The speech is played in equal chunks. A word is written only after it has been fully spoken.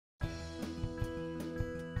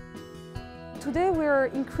Today we're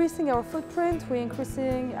increasing our footprint, we're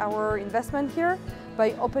increasing our investment here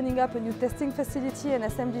by opening up a new testing facility and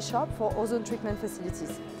assembly shop for ozone treatment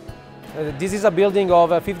facilities. This is a building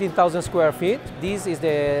of 15,000 square feet. This is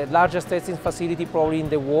the largest testing facility probably in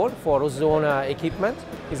the world for ozone equipment.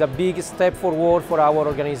 It's a big step forward for our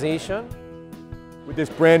organization. With this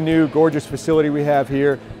brand new gorgeous facility we have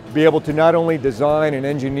here, to be able to not only design and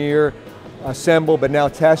engineer, assemble, but now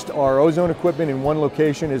test our ozone equipment in one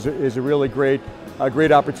location is a really great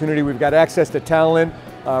opportunity. We've got access to talent,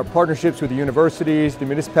 partnerships with the universities, the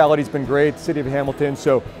municipality's been great, the City of Hamilton,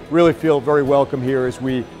 so really feel very welcome here as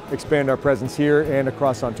we expand our presence here and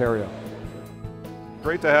across Ontario.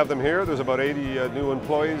 Great to have them here. There's about 80 new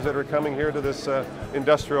employees that are coming here to this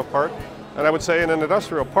industrial park. And I would say in an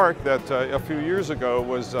industrial park that a few years ago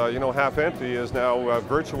was half empty is now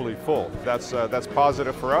virtually full. That's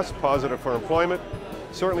positive for us, positive for employment,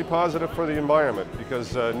 certainly positive for the environment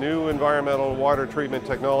because new environmental water treatment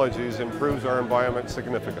technologies improves our environment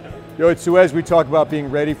significantly. At SUEZ we talk about being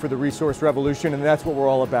ready for the resource revolution, and that's what we're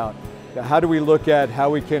all about. How do we look at how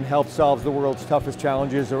we can help solve the world's toughest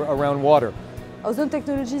challenges around water? Ozone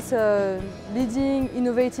technology is a leading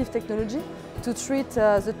innovative technology to treat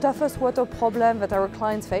the toughest water problem that our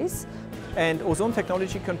clients face. And ozone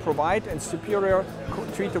technology can provide and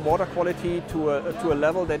treat the water quality to a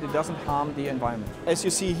level that it doesn't harm the environment. As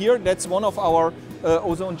you see here, that's one of our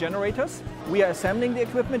ozone generators. We are assembling the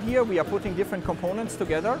equipment here, we are putting different components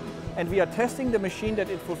together, and we are testing the machine that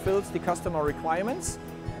it fulfills the customer requirements.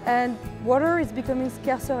 And water is becoming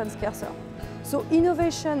scarcer and scarcer. So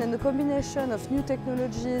innovation and the combination of new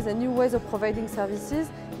technologies and new ways of providing services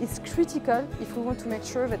is critical if we want to make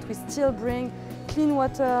sure that we still bring clean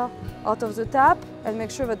water out of the tap and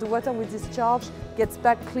make sure that the water we discharge gets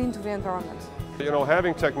back clean to the environment.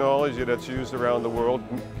 Having technology that's used around the world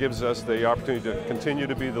gives us the opportunity to continue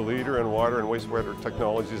to be the leader in water and wastewater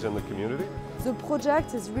technologies in the community. The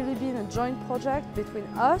project has really been a joint project between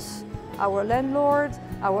us, our landlords,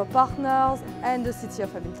 our partners and the City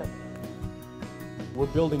of Hamilton. We're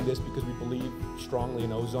building this because we believe strongly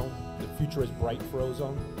in ozone. The future is bright for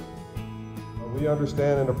ozone. We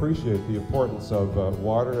understand and appreciate the importance of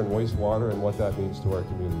water and wastewater and what that means to our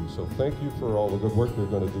community. So thank you for all the good work you're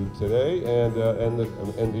going to do today and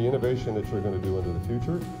the innovation that you're going to do into the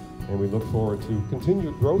future. And we look forward to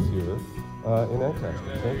continued growth here in Ancaster.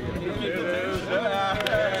 Thank you.